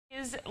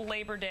is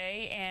Labor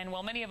Day, and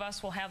while many of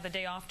us will have the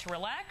day off to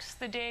relax,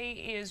 the day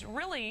is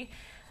really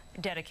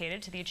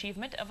dedicated to the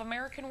achievement of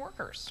American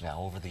workers.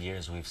 Now, over the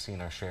years, we've seen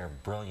our share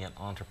of brilliant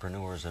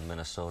entrepreneurs in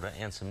Minnesota,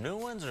 and some new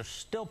ones are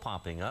still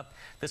popping up.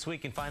 This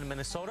week in Find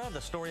Minnesota,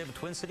 the story of a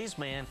Twin Cities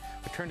man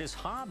who turned his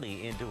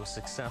hobby into a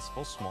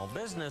successful small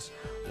business,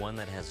 one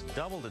that has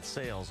doubled its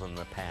sales in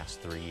the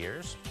past 3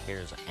 years.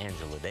 Here's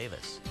Angela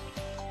Davis.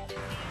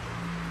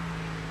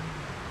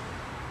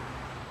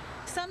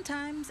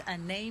 Sometimes a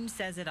name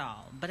says it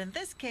all, but in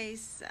this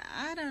case,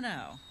 I don't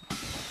know.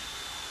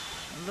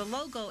 The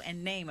logo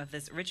and name of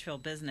this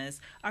Richfield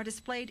business are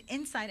displayed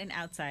inside and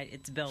outside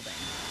its building,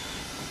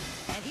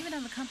 and even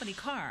on the company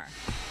car.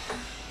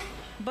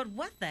 But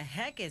what the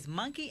heck is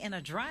Monkey in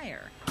a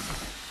Dryer?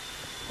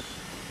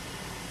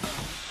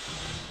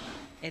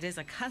 It is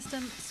a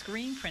custom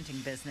screen printing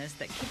business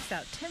that kicks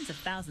out tens of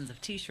thousands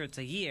of T-shirts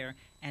a year,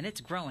 and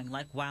it's growing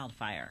like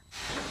wildfire.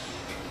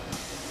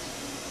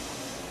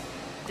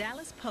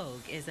 Dallas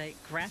Pogue is a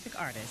graphic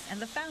artist and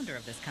the founder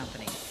of this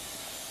company.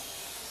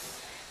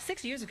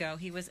 6 years ago,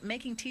 he was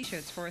making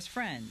T-shirts for his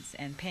friends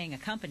and paying a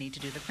company to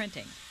do the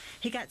printing.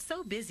 He got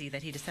so busy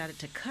that he decided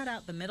to cut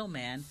out the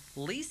middleman,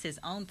 lease his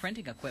own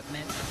printing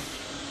equipment,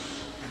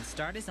 and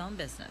start his own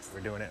business.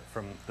 We're doing it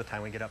from the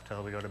time we get up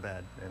till we go to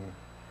bed,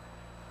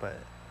 but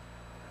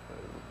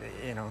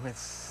you know,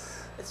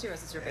 it's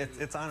yours. It's your baby.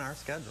 It's on our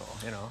schedule,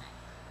 you know.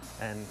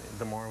 And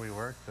the more we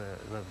work,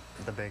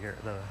 the bigger,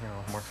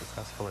 more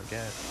successful it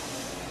gets.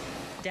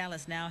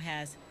 Dallas now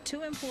has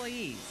 2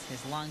 employees,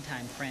 his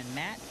longtime friend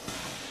Matt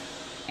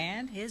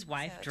and his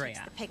wife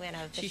Drea.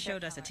 She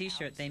showed us a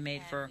T-shirt they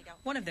made for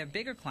one of their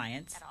bigger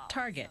clients,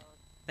 Target.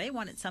 They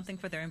wanted something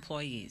for their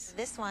employees.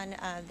 This one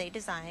they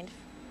designed,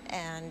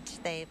 and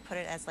they put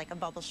it as like a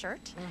bubble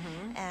shirt.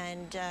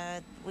 And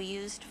we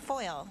used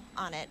foil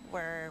on it,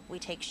 where we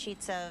take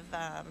sheets of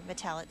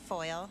metallic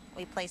foil,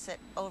 we place it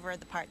over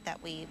the part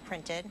that we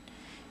printed,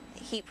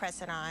 heat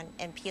press it on,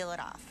 and peel it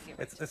off.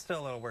 It's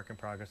still a little work in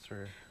progress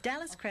for...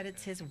 Dallas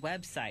credits his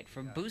website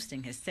for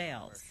boosting his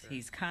sales.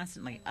 He's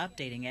constantly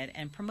updating it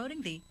and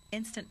promoting the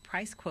instant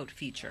price quote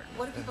feature.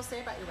 What do people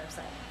say about your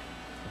website?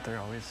 They're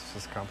always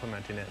just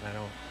complimenting it, and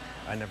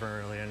I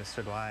never really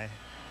understood why.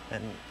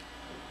 And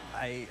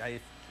I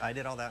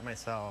did all that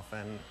myself,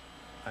 and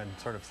I'm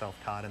sort of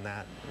self-taught in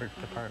that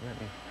department.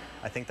 And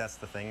I think that's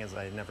the thing, is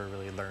I never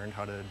really learned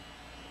how to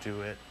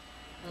do it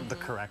the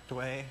correct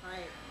way.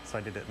 Right. So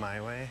I did it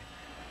my way.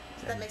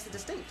 So that makes it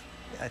distinct.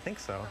 I think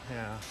so,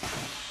 yeah.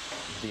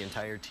 The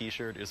entire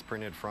T-shirt is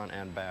printed front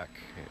and back,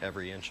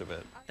 every inch of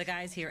it. The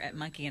guys here at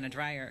Monkey in a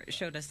Dryer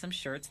showed us some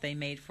shirts they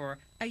made for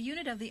a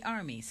unit of the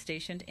Army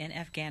stationed in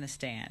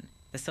Afghanistan.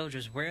 The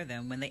soldiers wear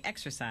them when they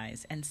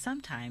exercise and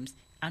sometimes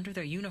under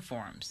their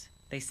uniforms.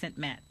 They sent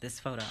Matt this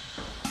photo.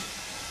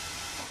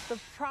 The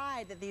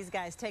pride that these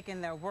guys take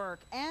in their work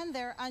and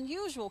their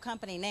unusual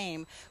company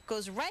name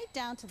goes right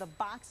down to the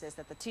boxes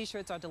that the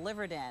T-shirts are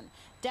delivered in.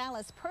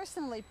 Dallas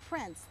personally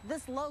prints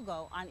this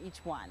logo on each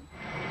one.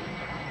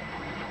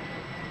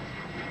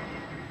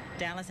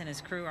 Dallas and his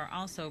crew are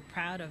also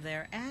proud of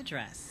their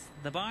address.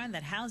 The barn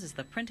that houses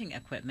the printing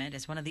equipment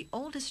is one of the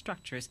oldest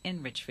structures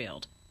in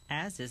Richfield,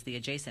 as is the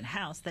adjacent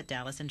house that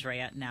Dallas and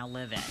Drea now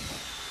live in.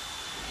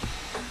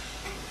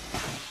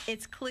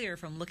 It's clear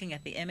from looking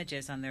at the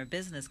images on their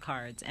business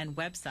cards and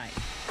website.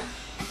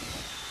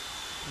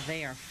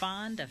 They are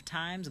fond of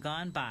times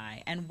gone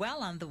by and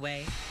well on the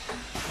way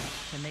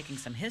to making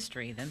some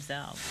history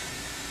themselves.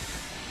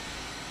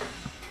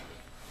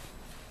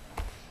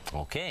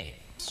 Okay,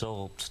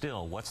 so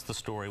still, what's the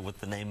story with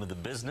the name of the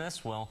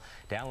business? Well,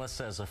 Dallas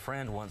says a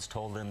friend once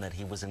told him that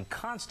he was in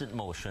constant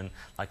motion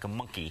like a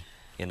monkey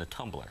in a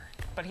tumbler.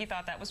 But he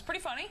thought that was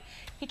pretty funny.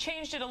 He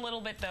changed it a little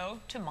bit, though,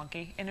 to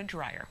Monkey in a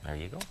Dryer. There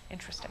you go.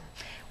 Interesting.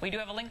 We do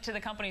have a link to the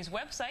company's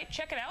website.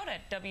 Check it out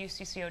at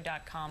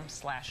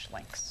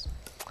WCCO.com/links.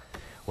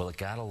 Well, it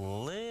got a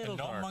little And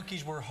no dark.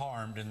 monkeys were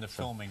harmed in the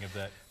filming of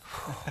that.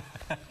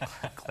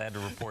 Glad to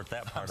report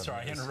that part I'm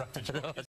sorry, of I it. interrupted you.